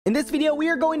In this video, we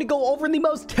are going to go over the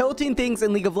most tilting things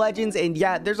in League of Legends, and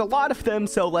yeah, there's a lot of them,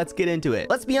 so let's get into it.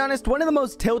 Let's be honest, one of the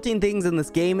most tilting things in this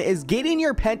game is getting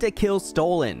your pentakill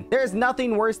stolen. There is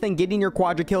nothing worse than getting your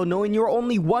quadra kill knowing you're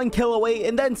only one kill away,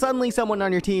 and then suddenly someone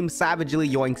on your team savagely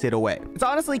yoinks it away. It's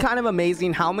honestly kind of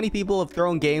amazing how many people have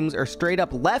thrown games or straight up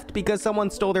left because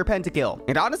someone stole their pentakill.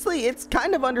 And honestly, it's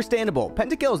kind of understandable.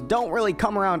 Pentakills don't really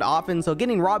come around often, so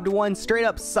getting robbed of one straight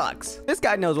up sucks. This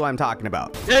guy knows what I'm talking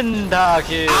about.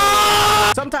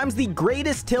 Sometimes the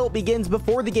greatest tilt begins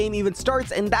before the game even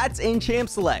starts, and that's in champ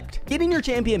select. Getting your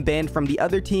champion banned from the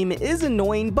other team is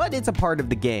annoying, but it's a part of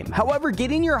the game. However,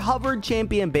 getting your hovered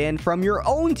champion banned from your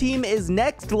own team is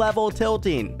next level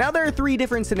tilting. Now, there are three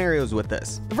different scenarios with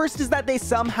this. The first is that they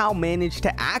somehow manage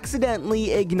to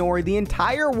accidentally ignore the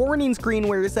entire warning screen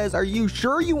where it says, "Are you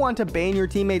sure you want to ban your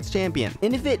teammate's champion?"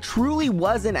 And if it truly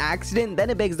was an accident, then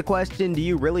it begs the question, do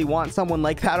you really want someone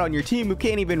like that on your team who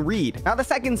can't even read? Now, the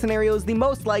second scenario is the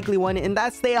most likely one, and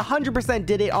that's they 100%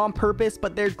 did it on purpose,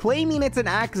 but they're claiming it's an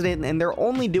accident and they're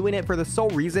only doing it for the sole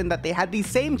reason that they had the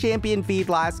same champion feed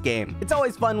last game. It's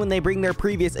always fun when they bring their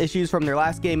previous issues from their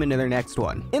last game into their next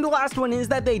one. And the last one is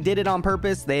that they did it on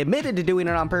purpose, they admitted to doing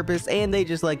it on purpose, and they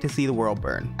just like to see the world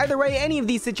burn. Either way, any of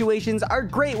these situations are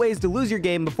great ways to lose your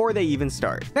game before they even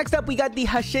start. Next up, we got the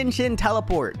Hashinshin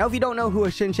teleport. Now, if you don't know who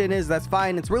Hashinshin is, that's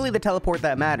fine. It's really the teleport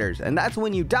that matters, and that's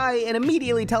when you die and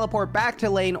immediately teleport back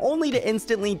to lane only to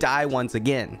instantly die once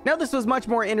again. Now, this was much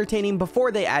more entertaining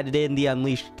before they added in the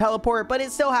unleashed teleport, but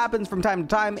it still happens from time to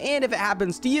time, and if it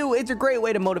happens to you, it's a great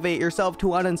way to motivate yourself to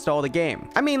uninstall the game.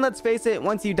 I mean, let's face it,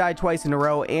 once you die twice in a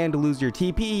row and lose your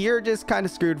TP, you're just kind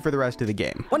of screwed for the rest of the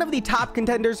game. One of the top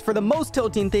contenders for the most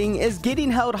tilting thing is getting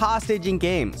held hostage in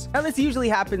games. Now, this usually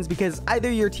happens because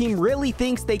either your team really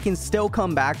thinks they can still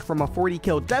come back from a 40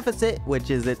 kill deficit, which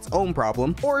is its own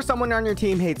problem, or someone on your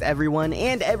team hates everyone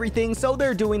and everything, so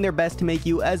they're doing their best to make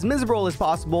you as miserable as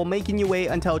possible, making you wait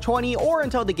until 20 or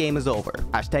until the game is over.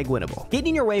 Hashtag winnable.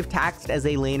 Getting your wave taxed as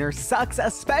a laner sucks,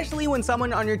 especially when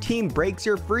someone on your team breaks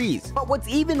your freeze. But what's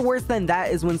even worse than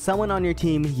that is when someone on your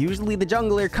team, usually the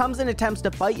jungler, comes and attempts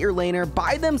to fight your laner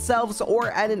by themselves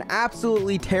or at an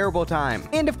absolutely terrible time.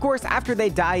 And of course, after they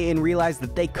die and realize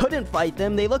that they couldn't fight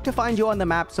them, they look to find you on the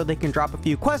map so they can drop a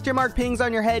few question mark pings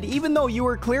on your head, even though you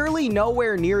were clearly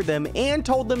nowhere near them and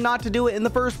told them not to do it in the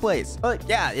first place. But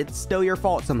yeah, it's still your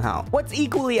fault somehow. What's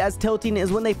equally as tilting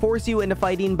is when they force you into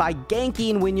fighting by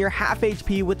ganking when you're half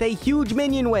HP with a huge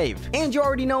minion wave. And you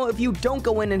already know if you don't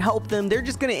go in and help them, they're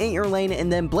just gonna int your lane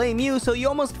and then blame you, so you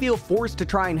almost feel forced to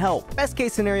try and help. Best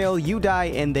case scenario, you die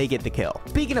and they get the kill.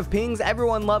 Speaking of pings,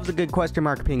 everyone loves a good question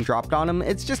mark ping dropped on them.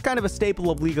 It's just kind of a staple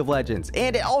of League of Legends,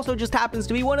 and it also just happens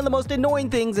to be one of the most annoying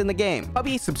things in the game.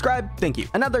 Puppy, subscribe, thank you.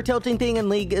 Another tilting thing in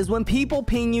League is when people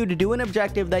ping you to do an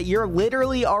objective that you're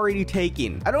literally already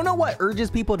taking. I don't know what urges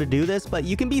people to do this, but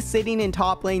you can be sitting in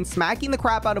top lane smacking the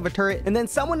crap out of a turret, and then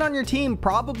someone on your team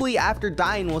probably after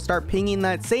dying will start pinging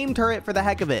that same turret for the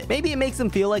heck of it. Maybe it makes them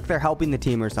feel like they're helping the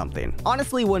team or something.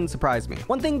 Honestly, wouldn't surprise me.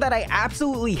 One thing that I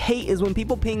absolutely hate is when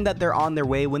people ping that they're on their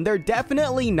way when they're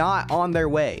definitely not on their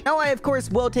way. Now, I of course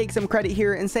will take some credit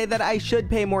here and say that I should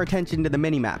pay more attention to the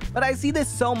minimap, but I see this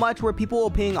so much where people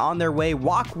will ping on their way,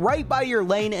 walk right by your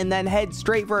lane, and then head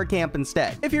straight for a camp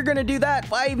instead. If you're gonna do that,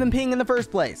 why even ping in the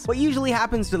first place? What usually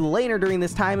happens to the laner during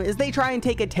this time is they try and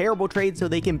take a terrible trade so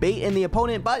they can bait in the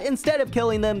opponent, but instead of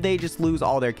killing them, they just lose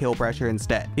all their kill pressure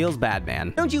instead. Feels bad,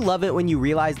 man. Don't you love it when you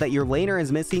realize that your laner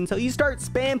is missing, so you start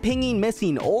spam pinging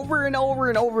missing over and over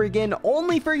and over again,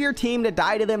 only for your team to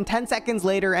die to them 10 seconds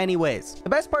later anyways? The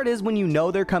best part is when you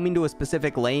know they're coming to a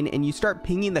specific lane and you start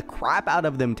pinging the crap out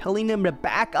of them, telling them to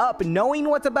back up, knowing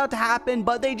what's about to happen,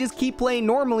 but they just keep playing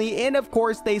normally, and of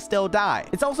course they still die.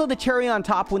 It's also the cherry on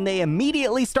top when they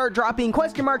immediately start dropping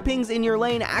question mark pings in your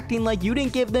lane, acting like you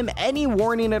didn't give them any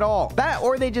warning at all. That,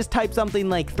 or they just type something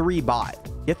like 3 bot.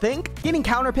 You think? Getting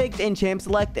counterpicked in champ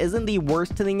select isn't the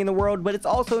worst thing in the world, but it's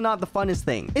also not the funnest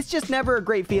thing. It's just never a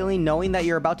great feeling knowing that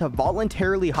you're about to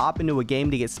voluntarily hop into a game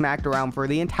to get smacked around for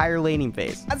the entire laning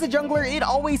phase. As a jungler, it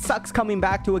always sucks coming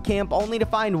back to a camp only to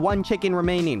find one chicken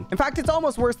remaining. In fact, it's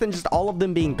almost worse than just all of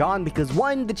them being gone because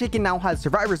 1, the chicken now has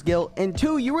survivor's guilt, and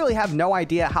 2, you really have no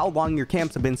idea how long your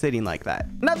camps have been sitting like that.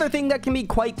 Another thing that can be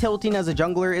quite tilting as a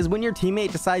jungler is when your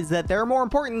teammate decides that they're more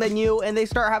important than you and they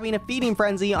start having a feeding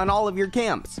frenzy on all of your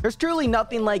camps. champs. There's truly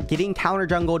nothing like getting counter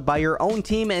jungled by your own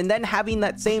team and then having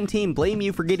that same team blame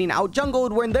you for getting out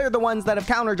jungled when they're the ones that have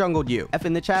counter jungled you. F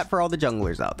in the chat for all the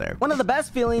junglers out there. One of the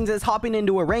best feelings is hopping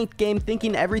into a ranked game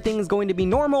thinking everything is going to be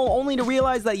normal, only to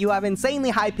realize that you have insanely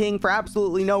high ping for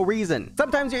absolutely no reason.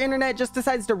 Sometimes your internet just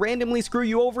decides to randomly screw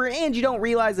you over and you don't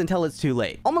realize until it's too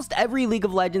late. Almost every League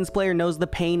of Legends player knows the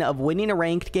pain of winning a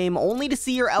ranked game only to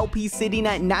see your LP sitting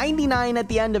at 99 at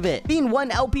the end of it. Being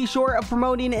one LP short of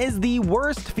promoting is the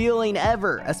worst feeling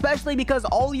ever, especially because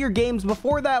all your games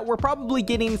before that were probably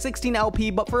getting 16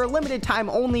 LP, but for a limited time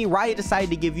only, Riot decided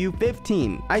to give you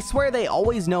 15. I swear they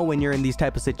always know when you're in these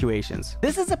type of situations.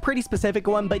 This is a pretty specific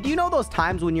one, but do you know those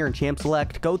times when you're in Champ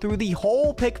Select, go through the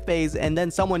whole pick phase and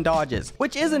then someone dodges,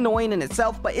 which is annoying in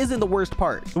itself, but isn't the worst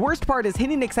part. The worst part is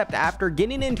hitting accept after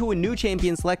getting into a new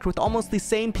champion select with almost the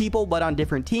same people but on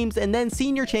different teams, and then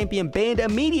seeing your champion banned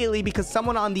immediately because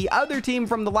someone on the other team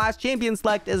from the last champion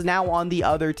select is now on the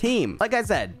other team. Like I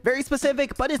said, very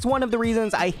specific, but it's one of the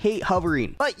reasons I hate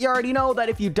hovering. But you already know that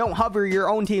if you don't hover, your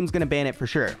own team's gonna ban it for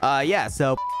sure. Yeah,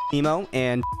 so Nemo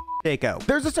and Shaco.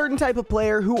 There's a certain type of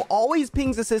player who always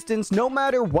pings assistance no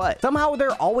matter what. Somehow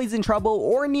they're always in trouble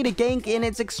or need a gank, and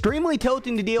it's extremely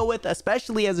tilting to deal with,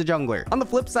 especially as a jungler. On the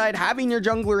flip side, having your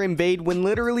jungler invade when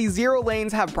literally 0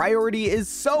 lanes have priority is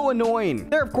so annoying.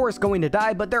 They're of course going to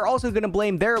die, but they're also going to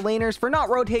blame their laners for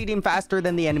not rotating faster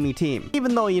than the enemy team,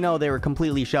 even though you know they were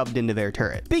completely shoved into their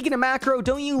turret. Speaking of macro,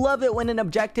 don't you love it when an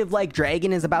objective like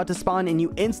Dragon is about to spawn and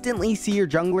you instantly see your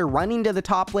jungler running to the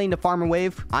top lane to farm a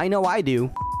wave? I know I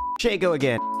do. Shaco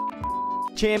again.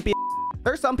 Champion.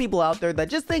 There's some people out there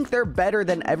that just think they're better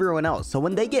than everyone else, so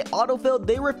when they get autofilled,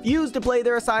 they refuse to play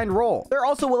their assigned role. They're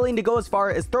also willing to go as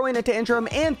far as throwing a tantrum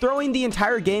and throwing the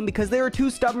entire game because they were too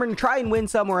stubborn to try and win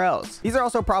somewhere else. These are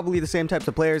also probably the same types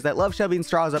of players that love shoving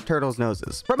straws up turtles'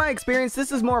 noses. From my experience,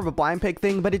 this is more of a blind pick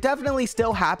thing, but it definitely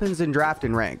still happens in draft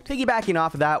and ranked. Piggybacking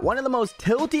off of that, one of the most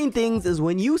tilting things is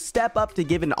when you step up to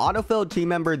give an autofilled team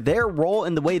member their role,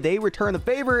 and the way they return the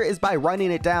favor is by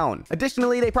running it down.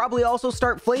 Additionally, they probably also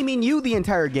start flaming you the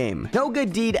entire game. No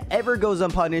good deed ever goes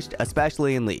unpunished,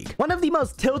 especially in League. One of the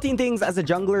most tilting things as a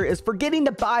jungler is forgetting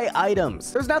to buy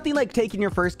items. There's nothing like taking your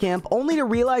first camp only to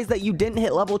realize that you didn't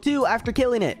hit level 2 after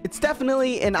killing it. It's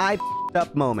definitely an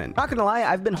up moment. Not gonna lie,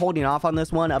 I've been holding off on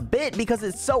this one a bit because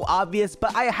it's so obvious,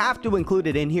 but I have to include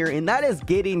it in here, and that is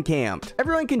getting camped.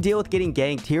 Everyone can deal with getting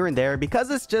ganked here and there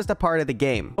because it's just a part of the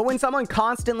game. But when someone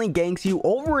constantly ganks you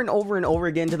over and over and over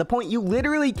again to the point you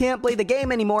literally can't play the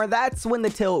game anymore, that's when the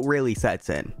tilt really sets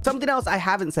in. Something else I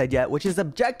haven't said yet, which is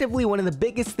objectively one of the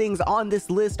biggest things on this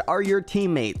list, are your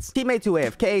teammates. Teammates who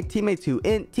AFK, teammates who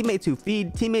int, teammates who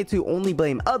feed, teammates who only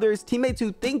blame others, teammates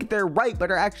who think they're right but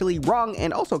are actually wrong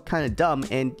and also kind of dumb,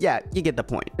 and yeah, you get the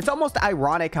point. It's almost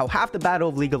ironic how half the battle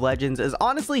of League of Legends is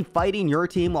honestly fighting your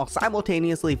team while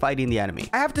simultaneously fighting the enemy.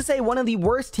 I have to say, one of the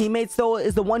worst teammates though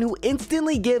is the one who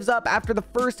instantly gives up after the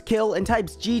first kill and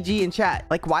types GG in chat.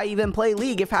 Like, why even play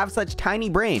League if have such tiny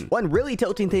brain? One really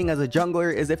tilting thing as a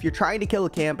jungler is if you're trying to kill a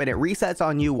camp and it resets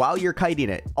on you while you're kiting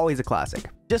it. Always a classic.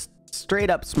 Just straight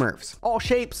up smurfs. All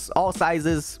shapes, all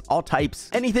sizes, all types,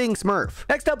 anything smurf.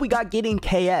 Next up, we got getting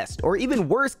KS'd, or even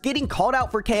worse, getting called out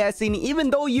for KSing even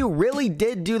though you really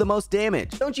did do the most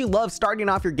damage. Don't you love starting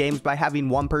off your games by having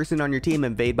one person on your team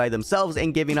invade by themselves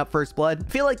and giving up first blood? I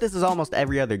feel like this is almost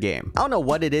every other game. I don't know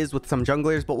what it is with some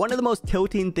junglers, but one of the most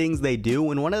tilting things they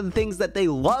do, and one of the things that they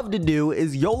love to do,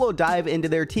 is YOLO dive into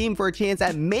their team for a chance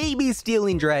at maybe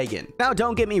stealing Dragon. Now,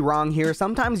 don't get me wrong here,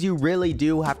 sometimes you really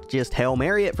do have to just Hail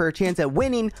Mary it for a chance at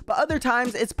winning, but other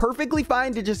times it's perfectly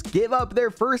fine to just give up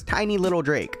their first tiny little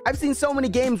Drake. I've seen so many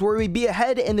games where we'd be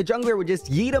ahead and the jungler would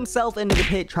just yeet himself into the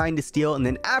pit trying to steal, and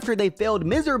then after they failed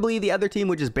miserably, the other team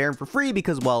would just bear him for free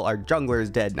because, well, our jungler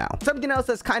is dead now. Something else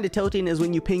that's kind of tilting is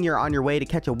when you ping you're on your way to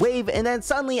catch a wave, and then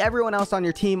suddenly everyone else on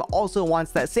your team also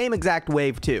wants that same exact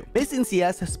wave too. Missing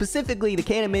CS, specifically the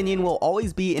cannon minion, will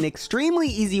always be an extremely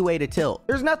easy way to tilt.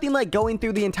 There's nothing like going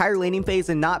through the entire laning phase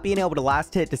and not being able to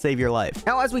last hit to save your life.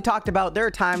 Now, as we talked about, there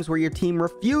are times where your team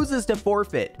refuses to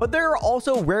forfeit, but there are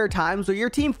also rare times where your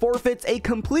team forfeits a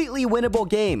completely winnable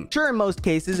game. Sure, in most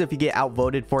cases, if you get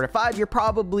outvoted 4-5, you're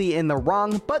probably in the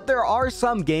wrong, but there are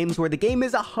some games where the game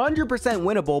is 100%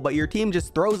 winnable, but your team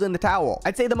just throws in the towel.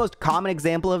 I'd say the most common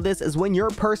example of this is when you're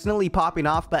personally popping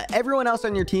off, but everyone else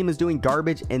on your team is doing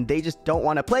garbage and they just don't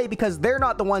want to play because they're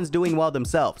not the ones doing well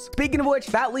themselves. Speaking of which,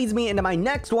 that leads me into my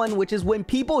next one, which is when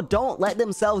people don't let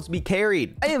themselves be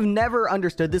carried. I have never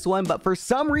understood this one, but for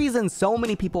some reason, so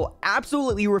many people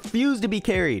absolutely refuse to be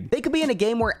carried. They could be in a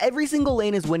game where every single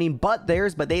lane is winning but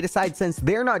theirs, but they decide since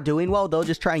they're not doing well, they'll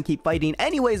just try and keep fighting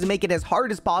anyways and make it as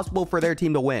hard as possible for their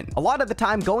team to win. A lot of the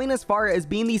time going as far as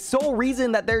being the sole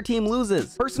reason that their team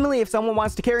loses. Personally, if someone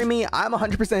wants to carry me, I'm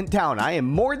 100% down. I am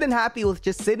more than happy with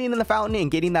just sitting in the fountain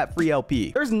and getting that free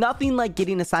LP. There's nothing like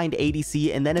getting assigned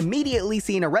ADC and then immediately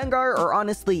seeing a Rengar or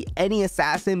honestly any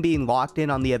assassin being locked in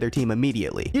on the other team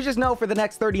immediately. You just know for the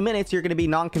next 30 minutes you're going to be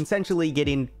non-consensually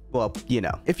getting, well, you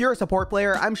know. If you're a support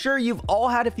player, I'm sure you've all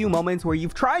had a few moments where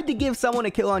you've tried to give someone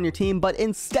a kill on your team, but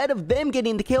instead of them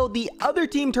getting the kill, the other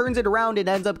team turns it around and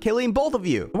ends up killing both of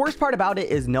you. The worst part about it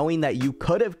is knowing that you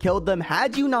could have killed them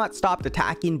had you not stopped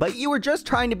attacking, but you were just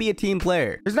trying to be a team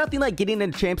player. There's nothing like getting in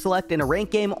a champ select in a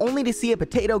ranked game only to see a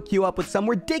potato queue up with some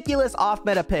ridiculous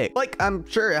off-meta pick. Like, I'm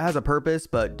sure it has a purpose,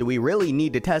 but do we really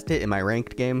need to test it in my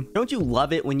ranked game? Don't you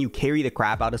love it when you carry the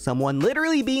crap out of someone,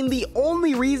 literally being the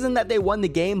only reason that they won the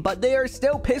game, but they are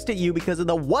still pissed at you because of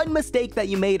the one mistake that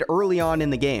you made early on in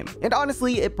the game? And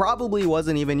honestly, it probably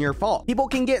wasn't even your fault. People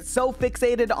can get so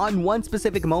fixated on one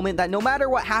specific moment that no matter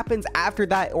what happens after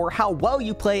that or how well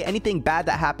you play, anything bad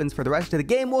that happens for the rest of the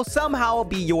game will somehow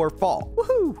be your fault.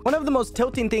 Woohoo! One of the most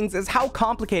tilting things is how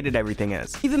complicated everything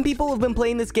is. Even people who've been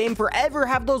playing this game forever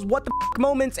have those what the f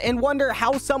moments and wonder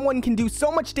how someone can do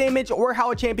so much damage or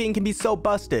how a champion can be so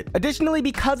busted. Additionally,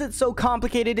 because it's so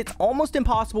complicated, it's almost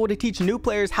impossible to teach new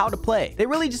players how to play. They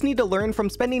really just need to learn from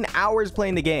spending hours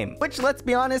playing the game, which, let's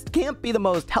be honest, can't be the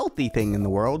most healthy thing in the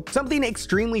world. Something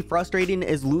extremely frustrating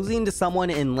is losing to someone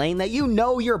in lane that you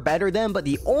know you're better than, but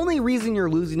the only reason you're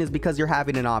losing is because you're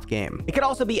having an off game. It could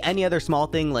also be any other small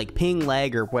thing like ping,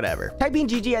 lag, or whatever. Typing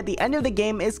GG at the end of the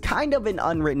game is kind of an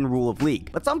unwritten rule of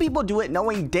League, but some people do it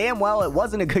knowing damn well it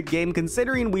wasn't a good game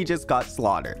considering we just got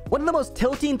slaughtered. One of the most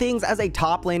tilting things as a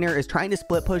top laner is trying to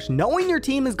split push knowing your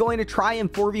team is going to try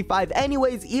and 4v5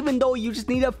 anyways, even though you just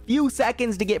need a few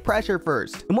seconds to get pressure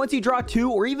first. And once you draw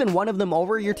two or even one of them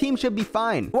over, your team should be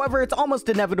fine. However, it's almost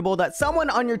inevitable that someone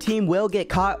on your team will get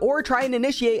caught or try and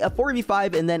initiate a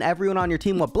 4v5 and then everyone on your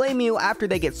team will blame you after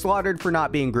they get slaughtered for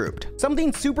not being grouped.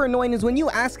 Something super annoying is when you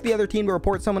ask the other team to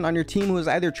report someone on your team who is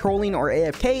either trolling or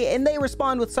AFK and they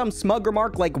respond with some smug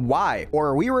remark like why,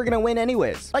 or we were gonna win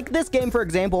anyways. Like this game, for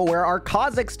example, where our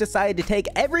Kazakhs decided to take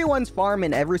everyone's farm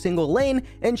in every single lane,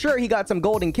 and sure, he got some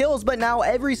golden kills, but now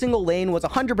every single lane was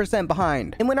 100%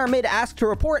 behind. And when our mid asked to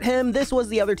report him, this was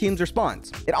the other team's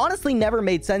response. It honestly never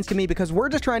made sense to me because we're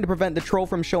just trying to prevent the troll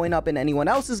from showing up in anyone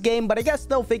else's game, but I guess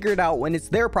they'll figure it out when it's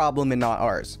their problem and not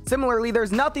ours. Similarly,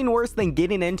 there's nothing worse than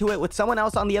getting into it with someone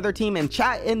else on the other team in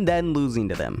chat and then losing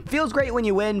to them. Feels great when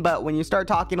you win, but when you start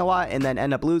talking a lot and then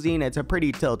end up losing, it's a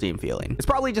pretty tilting feeling. It's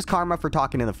probably just karma for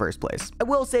talking in the first place. I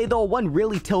will say though, one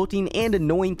really tilting and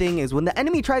annoying thing is when the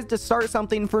enemy tries to start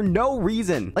something for no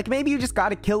reason. Like maybe you just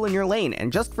got a kill in your lane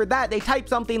and just for that they type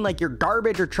something like you're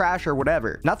garbage or trash or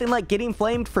whatever. Nothing like getting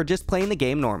flamed for just playing the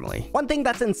game normally. One thing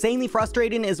that's insanely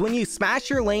frustrating is when you smash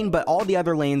your lane but all the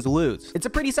other lanes lose. It's a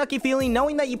pretty sucky feeling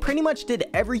knowing that you pretty much did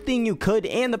everything you could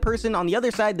and the person on the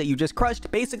other side that you just crushed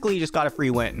basically just got a free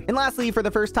win. And lastly, for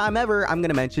the first time ever, I'm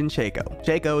gonna mention Shaco.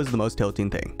 Shaco is the most tilting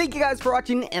thing. Thank you guys for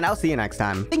watching and I'll see you next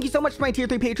time. Thank you so much to my tier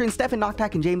 3 patrons Stefan,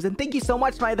 Noctac, and James, and thank you so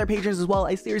much to my other patrons as well.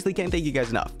 I seriously can't thank you guys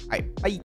enough. All right, bye.